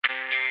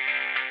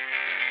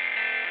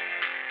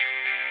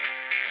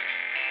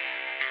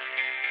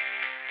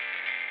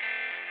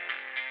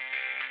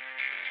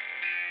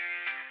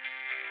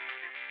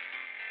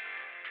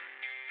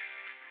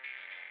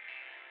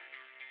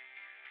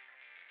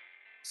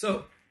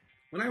So,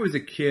 when I was a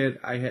kid,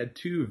 I had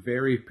two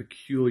very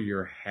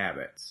peculiar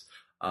habits.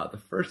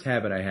 The first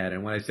habit I had,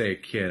 and when I say a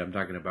kid, I'm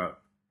talking about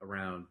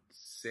around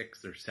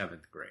sixth or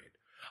seventh grade.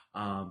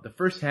 The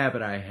first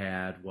habit I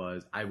had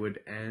was I would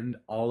end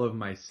all of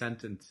my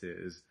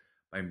sentences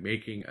by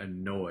making a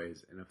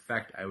noise. In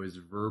effect, I was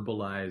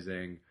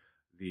verbalizing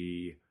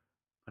the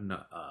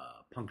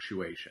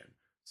punctuation.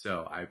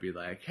 So I'd be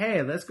like,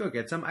 "Hey, let's go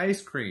get some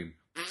ice cream."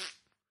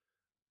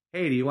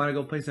 "Hey, do you want to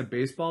go play some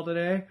baseball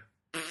today?"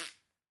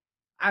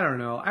 "I don't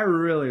know. I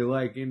really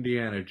like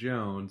Indiana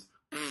Jones."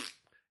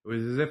 It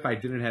was as if I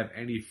didn't have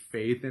any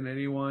faith in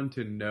anyone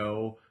to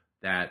know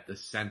that the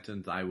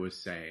sentence I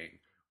was saying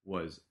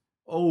was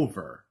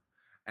over.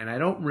 And I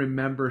don't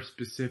remember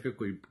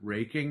specifically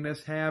breaking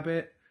this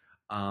habit.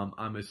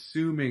 I'm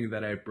assuming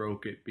that I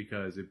broke it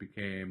because it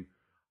became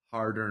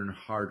harder and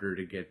harder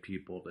to get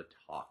people to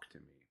talk to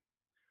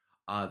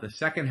me. The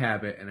second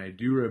habit, and I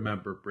do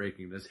remember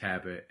breaking this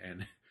habit,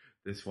 and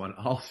this one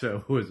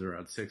also was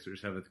around sixth or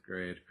seventh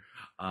grade,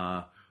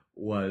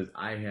 was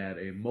I had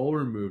a mole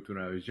removed when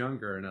I was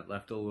younger, and it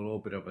left a little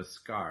bit of a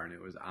scar, and it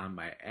was on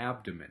my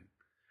abdomen.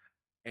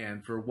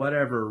 And for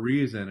whatever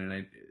reason,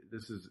 and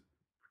this is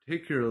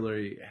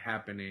particularly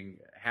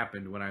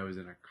happened when I was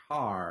in a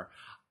car,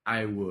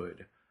 I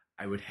would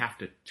have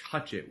to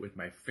touch it with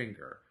my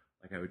finger.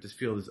 Like I would just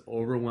feel this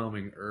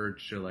overwhelming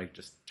urge to like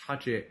just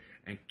touch it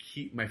and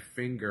keep my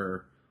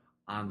finger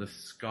on the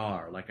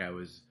scar, like I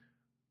was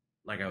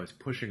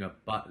pushing a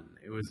button.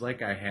 It was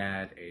like I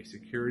had a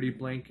security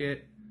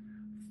blanket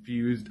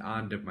fused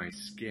onto my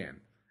skin.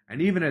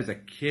 And even as a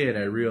kid,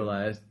 I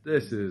realized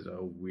this is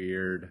a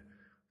weird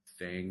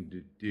thing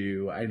to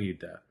do. I need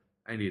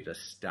to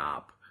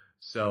stop.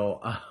 So,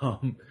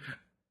 on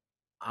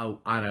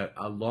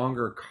a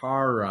longer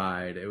car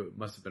ride, it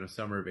must have been a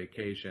summer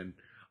vacation,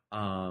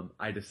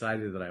 I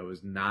decided that I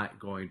was not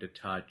going to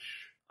touch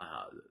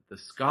the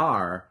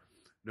scar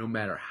no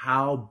matter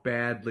how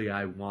badly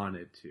I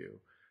wanted to.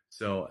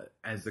 So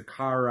as the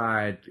car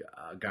ride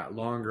got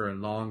longer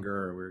and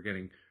longer, we were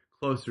getting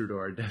closer to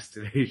our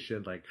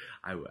destination. Like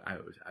I was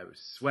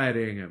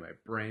sweating, and my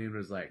brain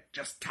was like,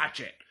 "Just touch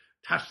it,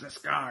 touch the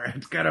scar.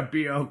 It's gonna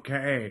be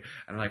okay."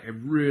 And like I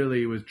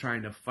really was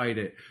trying to fight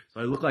it.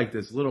 So I look like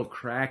this little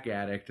crack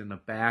addict in the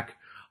back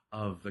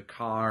of the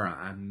car.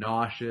 I'm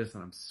nauseous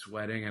and I'm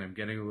sweating and I'm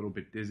getting a little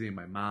bit dizzy. And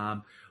my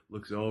mom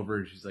looks over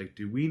and she's like,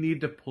 "Do we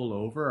need to pull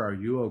over? Are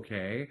you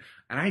okay?"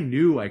 And I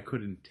knew I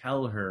couldn't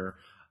tell her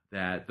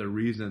that the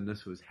reason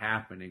this was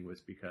happening was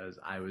because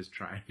I was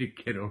trying to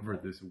get over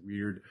this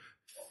weird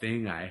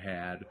thing I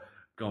had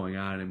going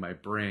on in my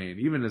brain.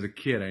 Even as a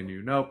kid, I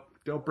knew, nope,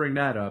 don't bring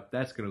that up.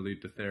 That's going to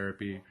lead to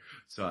therapy.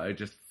 So I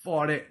just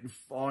fought it and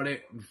fought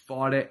it and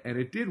fought it. And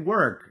it did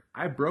work.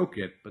 I broke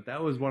it, but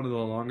that was one of the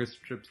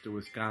longest trips to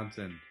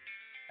Wisconsin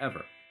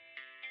ever.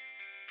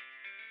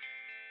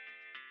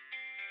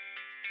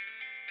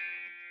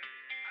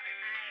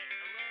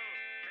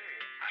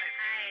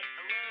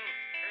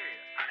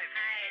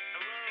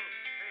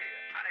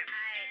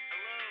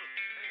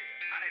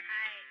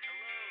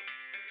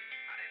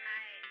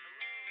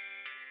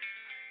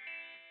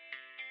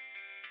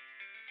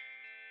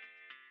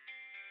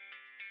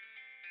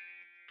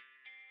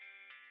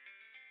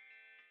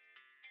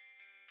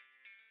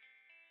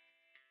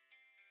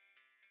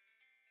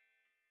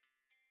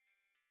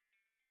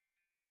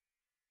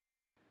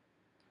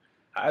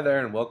 Hi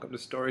there, and welcome to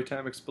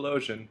Storytime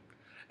Explosion.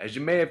 As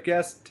you may have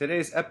guessed,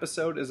 today's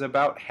episode is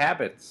about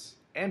habits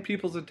and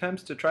people's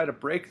attempts to try to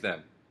break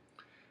them.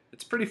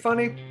 It's pretty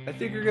funny. I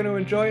think you're going to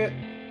enjoy it.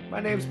 My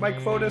name's Mike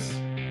Fotis.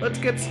 Let's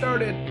get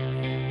started.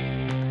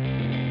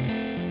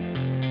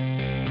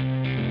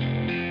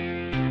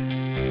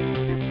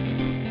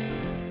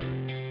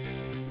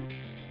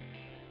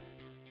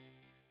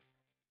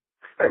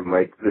 Hi,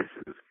 Mike. This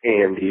is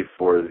Andy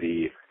for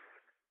the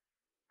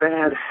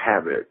bad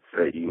habits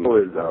that you know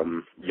as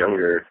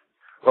younger.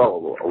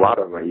 Well, a lot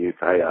of my youth,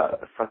 I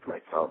sucked my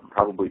thumb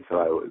probably till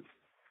I was,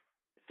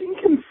 I think,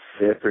 in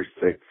fifth or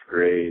sixth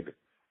grade.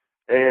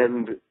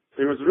 And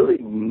there was really,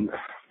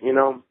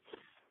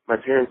 my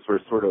parents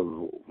were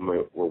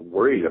were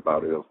worried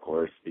about it, of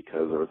course,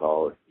 because it was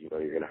all, you're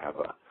going to have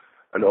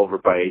an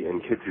overbite,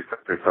 and kids who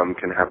suck their thumb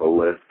can have a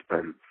lisp.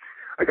 And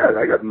I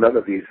got none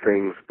of these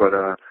things, but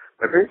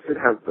my parents did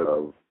have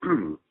the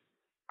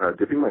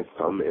dipping my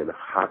thumb in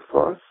hot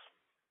sauce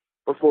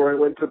before I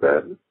went to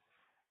bed.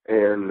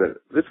 And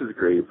this is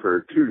great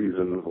for two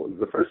reasons.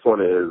 The first one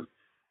is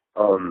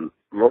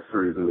most of the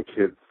reason the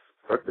kids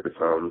suck their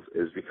thumbs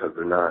is because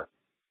they're not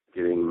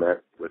getting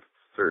met with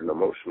certain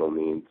emotional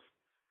needs.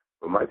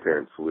 But my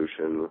parents'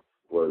 solution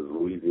was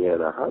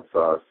Louisiana hot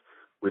sauce,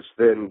 which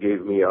then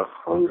gave me a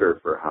hunger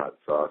for hot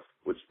sauce,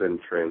 which then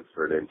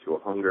transferred into a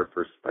hunger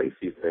for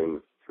spicy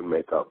things to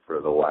make up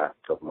for the lack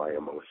of my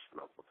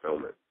emotional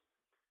fulfillment.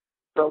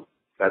 So,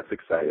 that's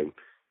exciting.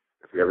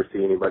 If you ever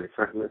see anybody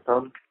sucking their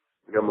thumb,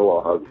 give them a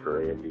little hug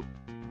for Andy.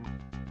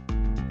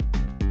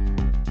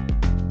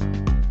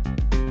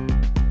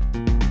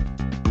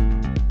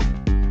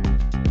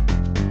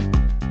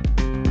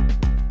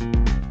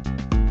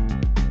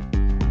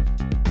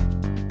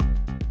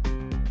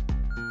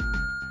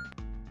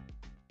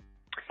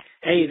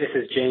 Hey, this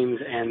is James,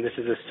 and this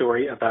is a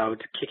story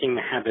about kicking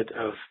the habit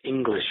of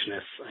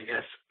Englishness, I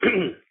guess.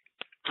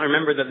 I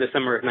remember that the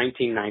summer of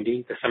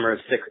 1990, the summer of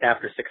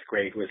after sixth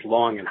grade, was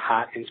long and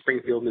hot in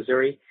Springfield,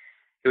 Missouri.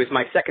 It was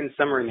my second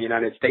summer in the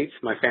United States.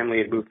 My family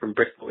had moved from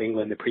Bristol,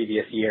 England the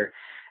previous year,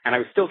 and I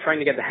was still trying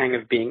to get the hang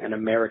of being an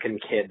American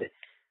kid.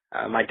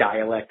 My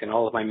dialect and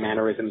all of my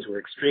mannerisms were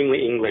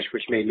extremely English,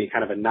 which made me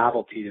kind of a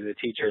novelty to the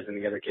teachers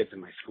and the other kids in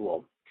my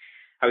school.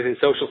 I was in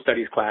social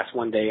studies class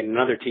one day, and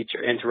another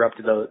teacher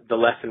interrupted the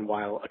lesson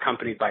while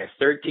accompanied by a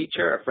third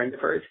teacher, a friend of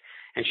hers,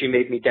 and she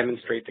made me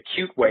demonstrate the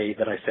cute way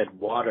that I said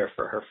water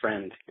for her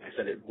friend. I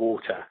said it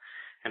water,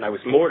 and I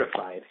was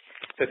mortified.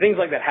 So things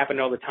like that happened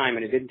all the time,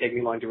 and it didn't take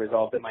me long to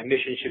resolve that my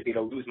mission should be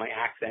to lose my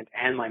accent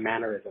and my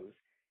mannerisms.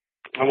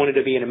 I wanted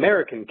to be an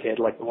American kid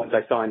like the ones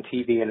I saw on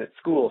TV and at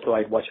school, so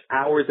I'd watch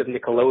hours of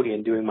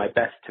Nickelodeon doing my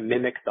best to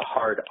mimic the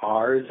hard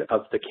R's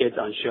of the kids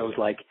on shows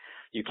like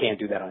You Can't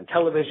Do That on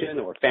Television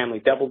or Family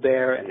Double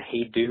Dare and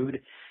Hey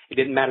Dude. It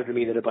didn't matter to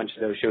me that a bunch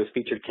of those shows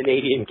featured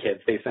Canadian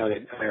kids. They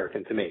sounded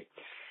American to me.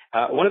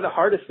 One of the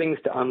hardest things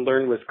to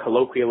unlearn was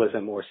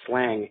colloquialism or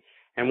slang,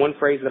 and one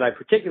phrase that I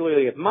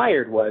particularly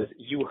admired was,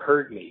 "You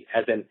heard me,"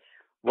 as in,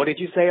 "What did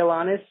you say,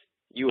 Alanis?"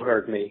 "You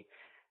heard me."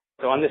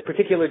 So on this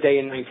particular day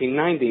in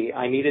 1990,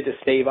 I needed to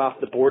stave off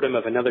the boredom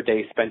of another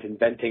day spent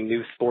inventing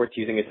new sports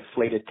using a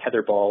deflated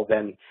tetherball,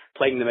 then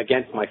playing them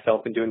against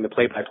myself and doing the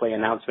play-by-play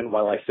announcement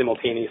while I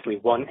simultaneously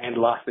won and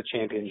lost the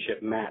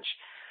championship match.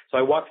 So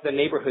I walked to the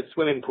neighborhood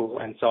swimming pool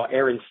and saw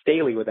Erin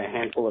Staley with a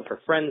handful of her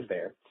friends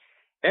there.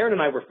 Erin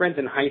and I were friends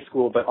in high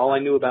school, but all I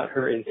knew about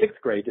her in sixth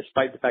grade,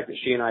 despite the fact that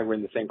she and I were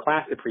in the same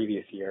class the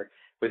previous year,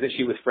 was that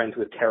she was friends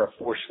with Tara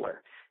Forschler,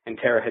 and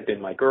Tara had been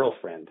my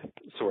girlfriend,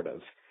 sort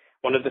of.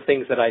 One of the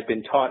things that I'd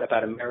been taught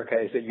about America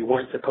is that you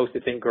weren't supposed to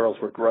think girls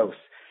were gross.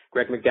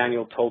 Greg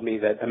McDaniel told me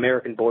that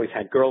American boys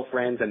had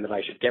girlfriends and that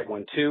I should get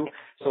one too,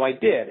 so I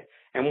did.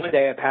 And one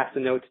day I passed a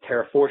note to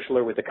Tara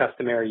Forschler with the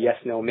customary yes,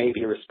 no,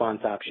 maybe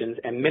response options,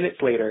 and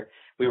minutes later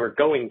we were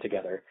going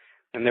together.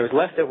 And there was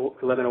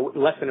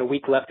less than a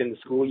week left in the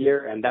school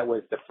year, and that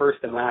was the first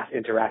and last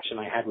interaction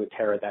I had with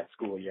Tara that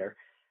school year.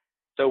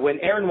 So when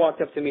Erin walked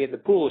up to me at the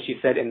pool, she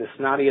said in the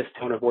snottiest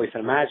tone of voice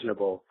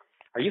imaginable,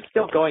 "Are you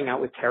still going out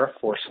with Tara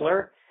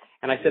Forschler?"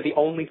 And I said the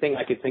only thing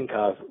I could think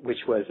of,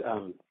 which was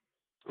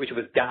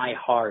Die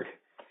Hard.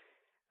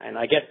 And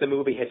I guess the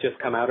movie had just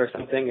come out or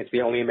something. It's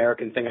the only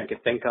American thing I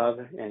could think of.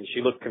 And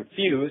she looked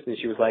confused, and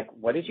she was like,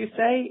 "What did you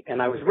say?"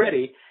 And I was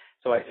ready,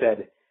 so I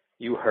said,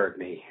 "You heard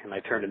me." And I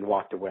turned and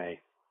walked away.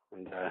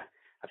 And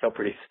I felt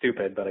pretty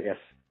stupid, but I guess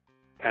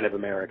kind of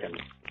American.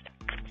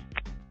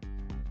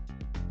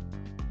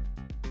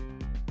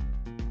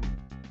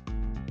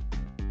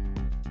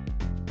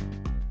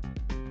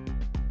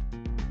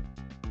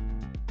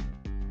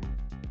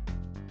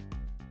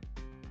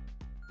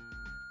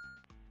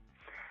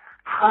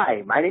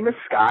 Hi, my name is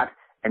Scott,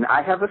 and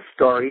I have a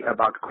story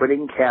about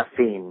quitting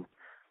caffeine.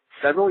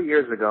 Several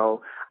years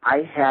ago,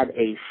 I had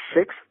a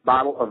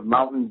 6-bottle of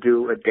Mountain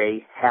Dew a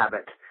day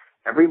habit.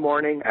 Every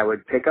morning, I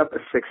would pick up a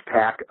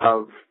 6-pack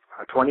of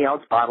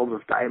 20-ounce bottles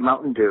of Diet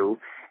Mountain Dew,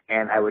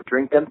 and I would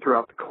drink them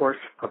throughout the course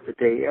of the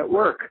day at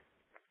work.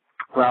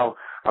 Well,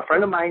 a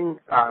friend of mine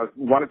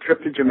won a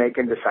trip to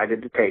Jamaica and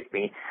decided to take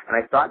me, and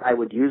I thought I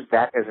would use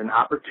that as an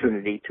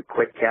opportunity to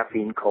quit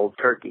caffeine cold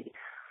turkey.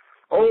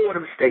 Oh, what a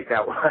mistake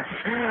that was.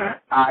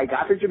 I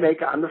got to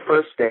Jamaica on the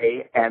first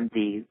day, and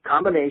the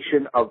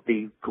combination of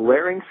the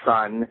glaring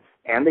sun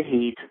and the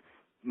heat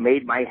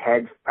made my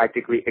head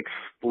practically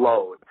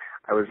explode.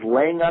 I was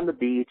laying on the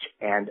beach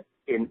and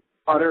in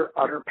utter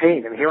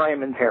pain, and here I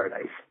am in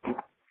paradise.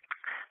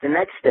 The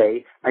next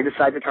day, I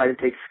decided to try to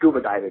take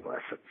scuba diving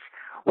lessons.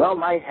 Well,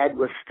 my head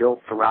was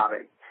still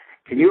throbbing.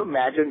 Can you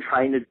imagine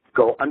trying to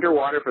go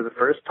underwater for the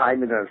first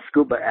time in a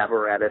scuba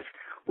apparatus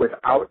with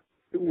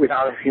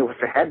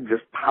the head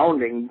just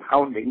pounding.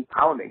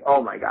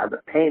 Oh my God,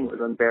 the pain was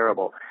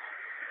unbearable.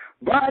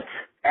 But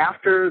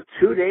after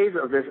 2 days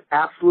of this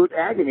absolute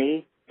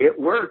agony, it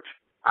worked.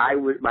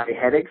 My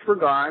headaches were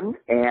gone,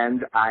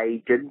 and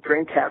I didn't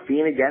drink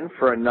caffeine again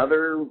for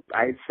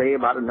I'd say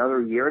about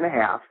another year and a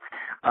half.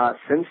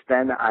 Since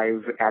then,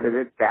 I've added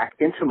it back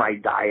into my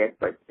diet,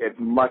 but at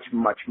much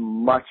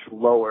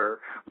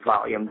lower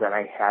volume than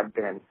I had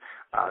been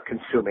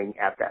consuming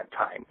at that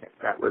time.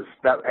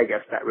 I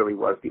guess that really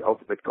was the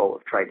ultimate goal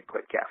of trying to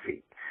quit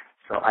caffeine.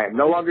 So I am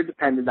no longer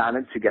dependent on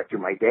it to get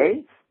through my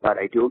day, but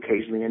I do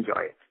occasionally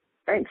enjoy it.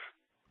 Thanks.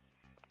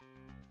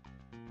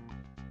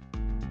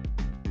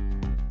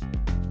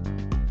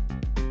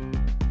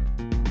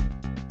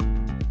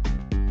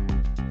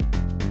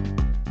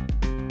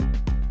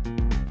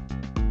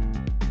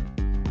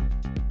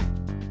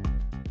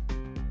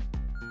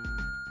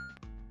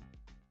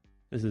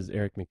 This is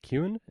Eric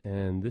McEwen,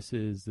 and this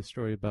is the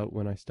story about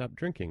when I stopped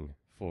drinking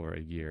for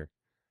a year.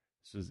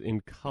 This was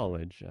in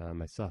college,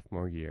 my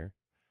sophomore year.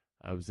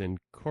 I was in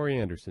Corey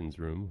Anderson's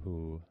room,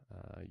 who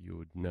you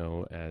would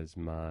know as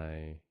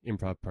my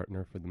improv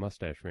partner for the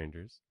Mustache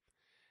Rangers.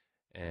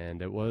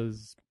 And it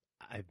was,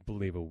 I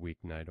believe, a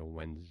weeknight, a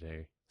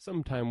Wednesday,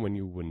 some time when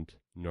you wouldn't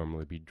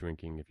normally be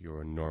drinking if you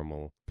were a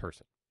normal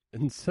person.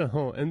 And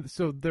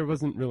so there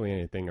wasn't really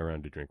anything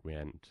around to drink. We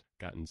hadn't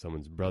gotten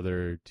someone's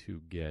brother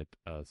to get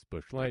us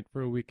Busch Light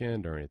for a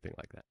weekend or anything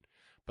like that.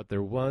 But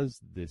there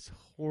was this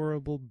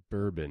horrible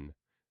bourbon,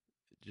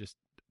 just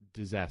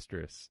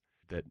disastrous,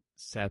 that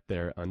sat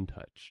there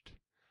untouched.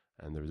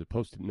 And there was a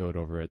Post-it note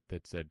over it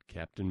that said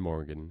Captain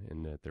Morgan,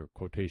 and that there were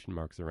quotation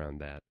marks around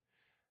that.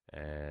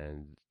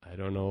 And I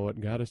don't know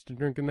what got us to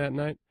drinking that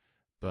night,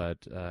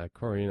 but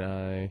Corey and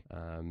I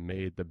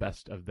made the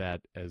best of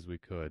that as we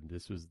could.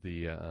 This was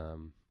the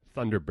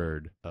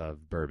Thunderbird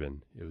of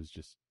bourbon. It was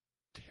just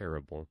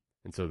terrible.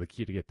 And so the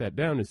key to get that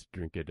down is to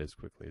drink it as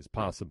quickly as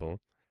possible.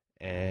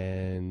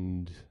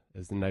 And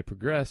as the night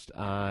progressed,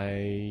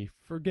 I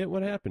forget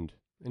what happened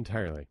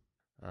entirely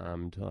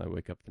until I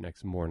wake up the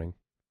next morning.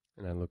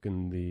 And I look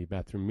in the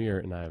bathroom mirror,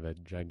 and I have a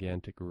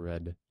gigantic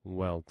red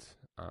welt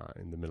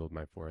in the middle of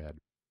my forehead.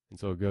 And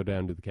so I go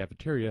down to the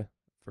cafeteria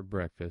for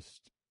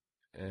breakfast,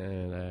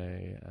 and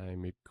I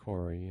meet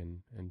Corey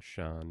and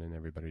Sean and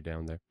everybody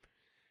down there.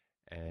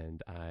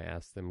 And I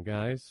ask them,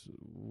 guys,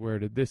 where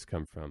did this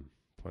come from?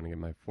 Pointing at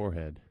my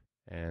forehead.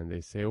 And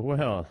they say,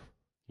 well,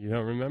 you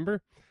don't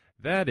remember?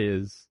 That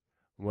is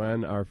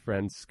when our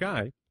friend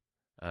Sky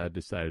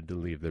decided to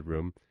leave the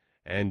room,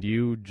 and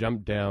you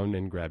jumped down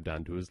and grabbed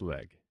onto his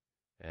leg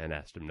and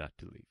asked him not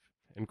to leave.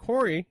 And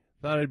Corey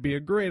thought it'd be a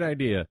great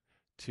idea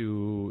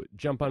to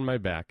jump on my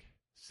back,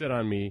 sit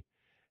on me,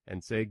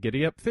 and say,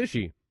 "Giddy up,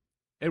 fishy."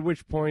 At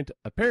which point,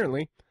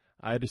 apparently,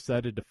 I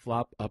decided to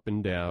flop up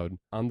and down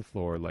on the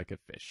floor like a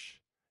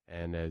fish.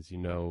 And as you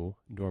know,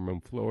 dorm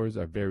room floors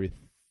are very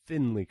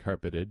thinly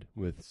carpeted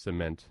with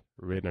cement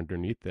right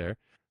underneath there.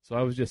 So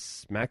I was just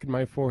smacking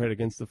my forehead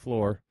against the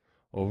floor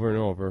over and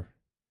over,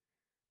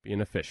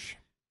 being a fish.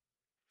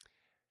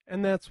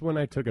 And that's when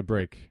I took a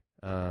break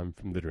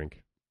from the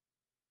drink.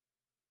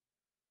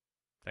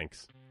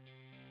 Thanks.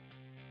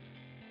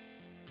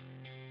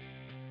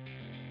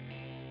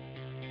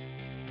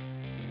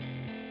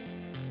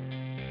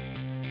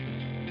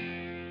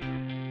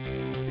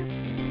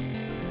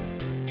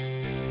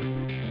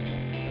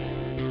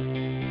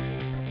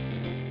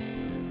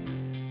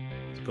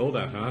 It's cold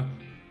out, huh?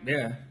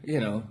 Yeah,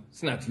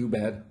 it's not too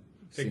bad.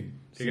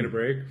 Taking a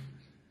break?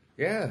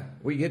 Yeah,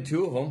 we get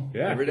 2 of them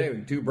every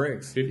day, 2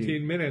 breaks.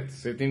 15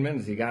 minutes. 15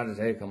 minutes, you got to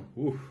take them.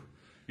 Oof.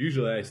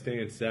 Usually I stay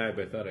inside,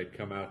 but I thought I'd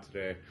come out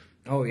today.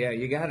 Oh yeah,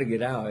 you got to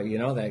get out.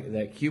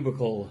 That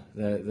cubicle,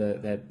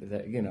 that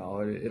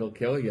it'll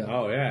kill you.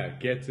 Oh yeah, it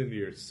gets into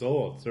your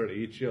soul. It sort of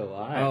eats you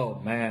alive.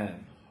 Oh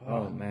man.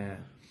 Oh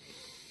man.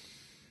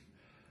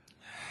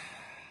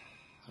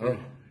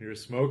 You're a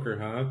smoker,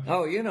 huh?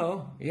 Oh, you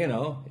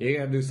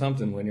gotta do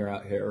something when you're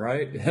out here,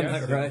 right? Am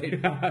I right?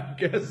 Yeah, I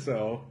guess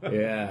so.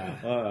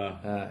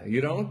 Yeah.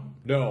 You don't?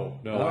 No,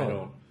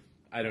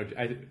 I don't.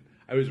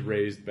 I was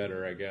raised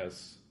better, I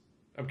guess.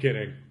 I'm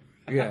kidding.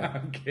 Yeah.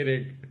 I'm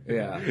kidding.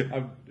 Yeah.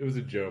 It was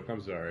a joke.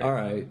 I'm sorry. All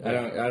right. I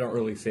don't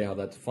really see how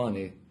that's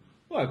funny.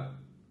 What?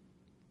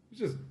 It's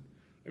just,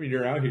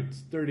 you're out here.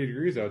 It's 30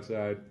 degrees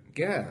outside.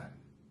 Yeah.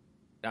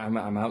 I'm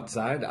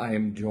outside.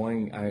 I'm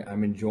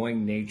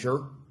enjoying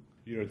nature.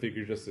 You don't think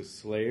you're just a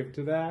slave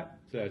to that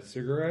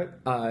cigarette?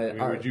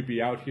 Would you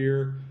be out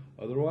here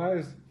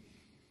otherwise?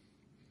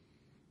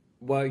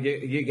 Well,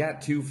 you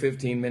got 2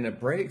 15-minute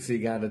breaks. You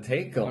got to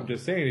take them. I'm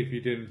just saying, if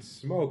you didn't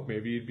smoke,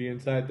 maybe you'd be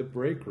inside the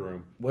break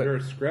room. What? There are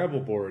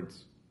Scrabble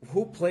boards.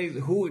 Who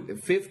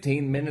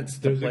 15 minutes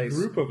to play? There's a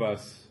group of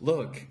us.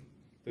 Look.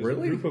 There's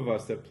really? a group of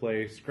us that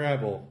play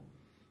Scrabble.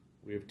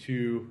 We have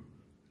two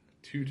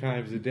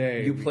times a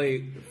day. You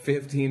play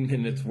 15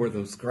 minutes worth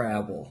of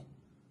Scrabble.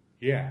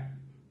 Yeah,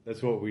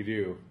 that's what we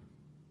do.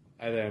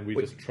 And then we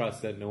just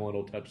trust that no one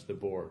will touch the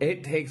board.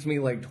 It takes me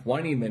like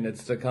 20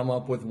 minutes to come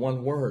up with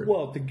one word.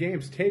 Well, the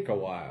games take a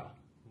while.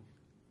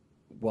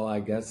 Well, I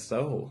guess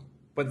so.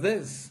 But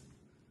this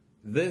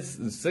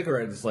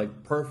cigarette is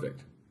like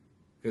perfect.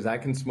 Because I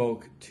can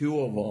smoke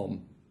 2 of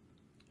them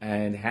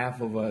and half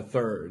of a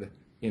third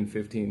in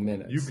 15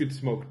 minutes. You could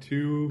smoke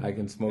 2. I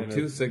can smoke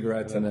 2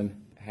 cigarettes and then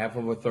half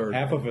of a third.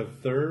 Half of a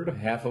third?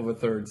 Half of a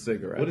third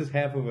cigarette. What is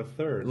half of a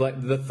third?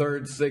 Like the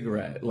third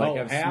cigarette. Like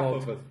I've half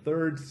smoked. of a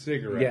third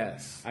cigarette.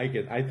 Yes.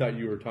 I thought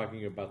you were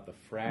talking about the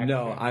fraction.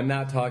 No, I'm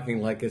not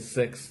talking like a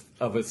sixth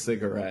of a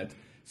cigarette.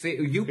 See,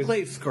 you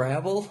play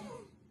Scrabble?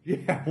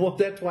 Yeah, well,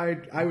 that's why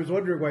I was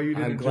wondering why you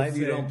didn't. I'm glad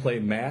you say, don't play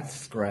math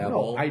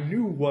Scrabble. No, I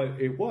knew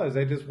what it was.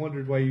 I just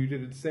wondered why you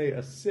didn't say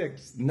a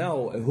sixth.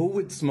 No, who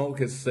would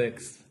smoke a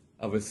sixth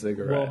of a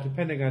cigarette? Well,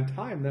 depending on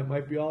time, that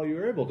might be all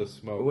you're able to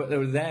smoke. Well,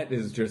 that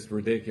is just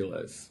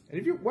ridiculous.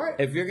 And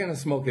if you're going to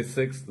smoke a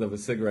sixth of a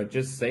cigarette,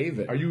 just save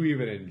it. Are you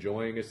even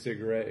enjoying a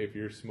cigarette if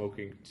you're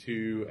smoking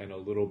 2 and a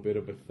little bit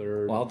of a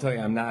third? Well, I'll tell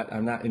you, I'm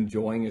not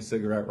enjoying a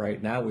cigarette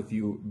right now with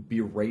you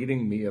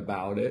berating me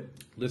about it.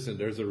 Listen,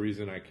 there's a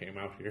reason I came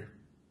out here.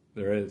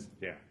 There is.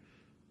 Yeah.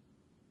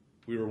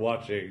 We were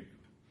watching,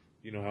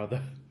 how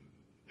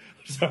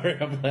Sorry,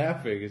 I'm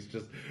laughing. It's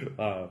just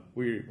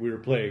we were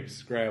playing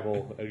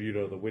Scrabble, and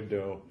the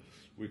window.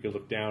 We could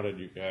look down at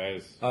you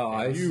guys. Oh,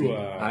 and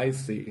I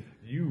see.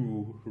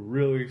 You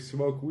really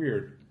smoke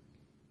weird.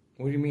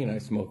 What do you mean I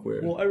smoke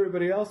weird? Well,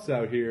 everybody else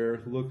out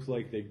here looks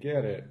like they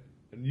get it,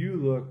 and you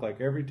look like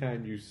every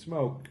time you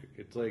smoke,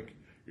 it's like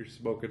you're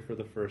smoking for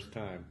the first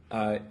time.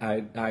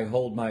 I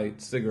hold my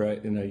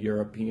cigarette in a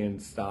European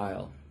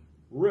style.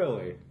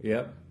 Really?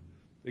 Yep.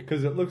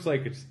 Because it looks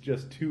like it's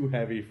just too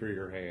heavy for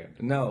your hand.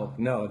 No,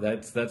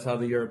 that's how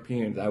the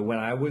Europeans. When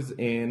I was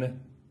in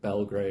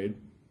Belgrade,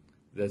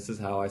 this is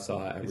how I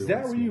saw everyone. Is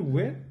that where you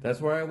went?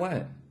 That's where I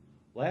went.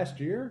 Last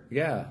year?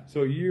 Yeah.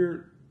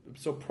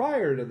 So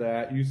prior to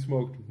that, you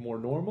smoked more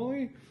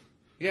normally?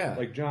 Yeah.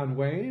 Like John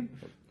Wayne?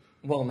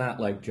 Well, not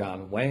like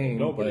John Wayne,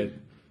 Nobody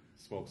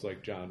smokes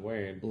like John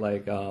Wayne. but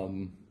like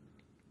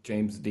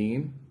James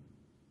Dean.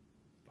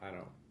 I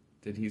don't.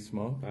 Did he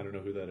smoke? I don't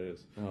know who that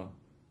is. Oh.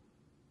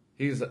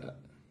 He's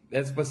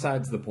that's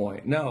besides the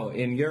point. No,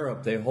 in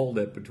Europe they hold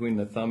it between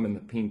the thumb and the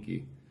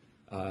pinky,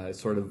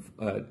 sort of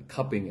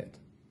cupping it.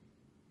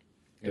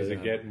 Does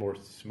it get more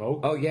smoke?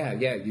 Oh yeah.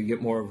 You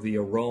get more of the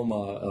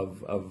aroma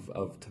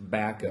of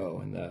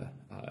tobacco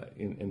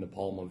in the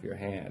palm of your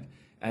hand,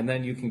 and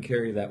then you can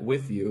carry that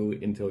with you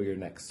until your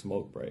next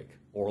smoke break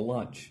or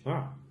lunch,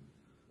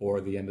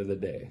 or the end of the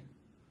day,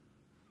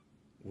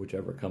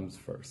 whichever comes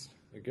first.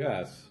 I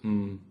guess.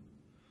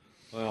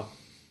 Well,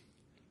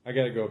 I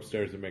gotta go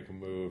upstairs and make a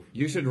move.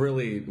 You should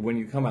really, when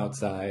you come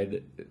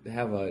outside,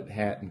 have a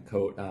hat and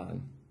coat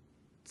on.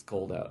 It's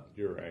cold out.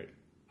 You're right.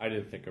 I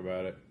didn't think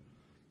about it.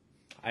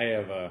 I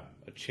have a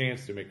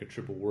chance to make a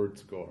triple word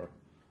score.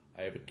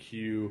 I have a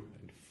Q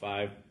and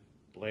 5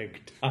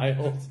 blank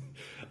tiles.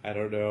 I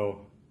don't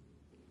know.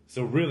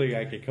 So really,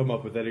 I could come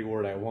up with any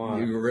word I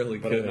want. You really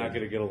but could. I'm not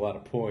going to get a lot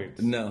of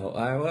points. No,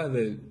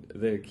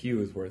 the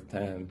Q is worth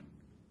 10.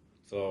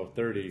 So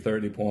 30.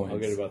 30 points. I'll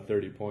get about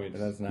 30 points.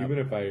 That's not... Even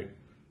if I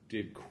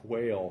did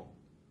quail.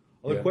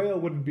 Well, Yeah. quail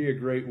wouldn't be a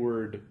great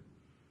word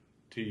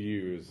to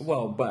use.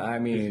 Well, but I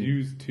mean... It's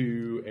used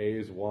 2, A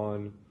is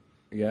 1.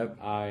 Yep.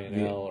 I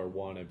and L are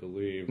 1, I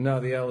believe. No,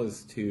 the L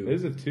is 2.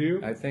 Is it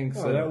 2? I think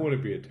so. Oh, that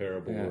wouldn't be a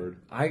terrible Yeah. word.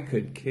 I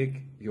could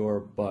kick your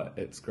butt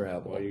at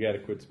Scrabble. Well, you got to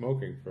quit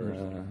smoking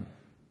first.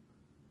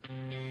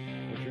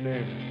 What's your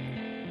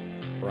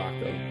name?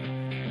 Rocco.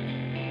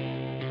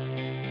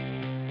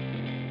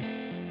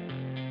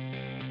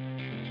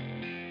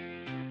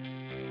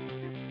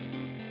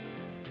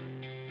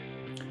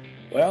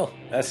 Well,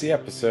 that's the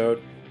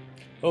episode.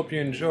 Hope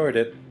you enjoyed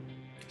it,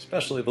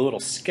 especially the little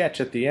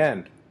sketch at the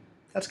end.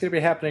 That's going to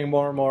be happening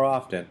more and more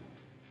often.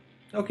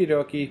 Okie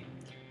dokie.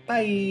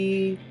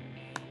 Bye!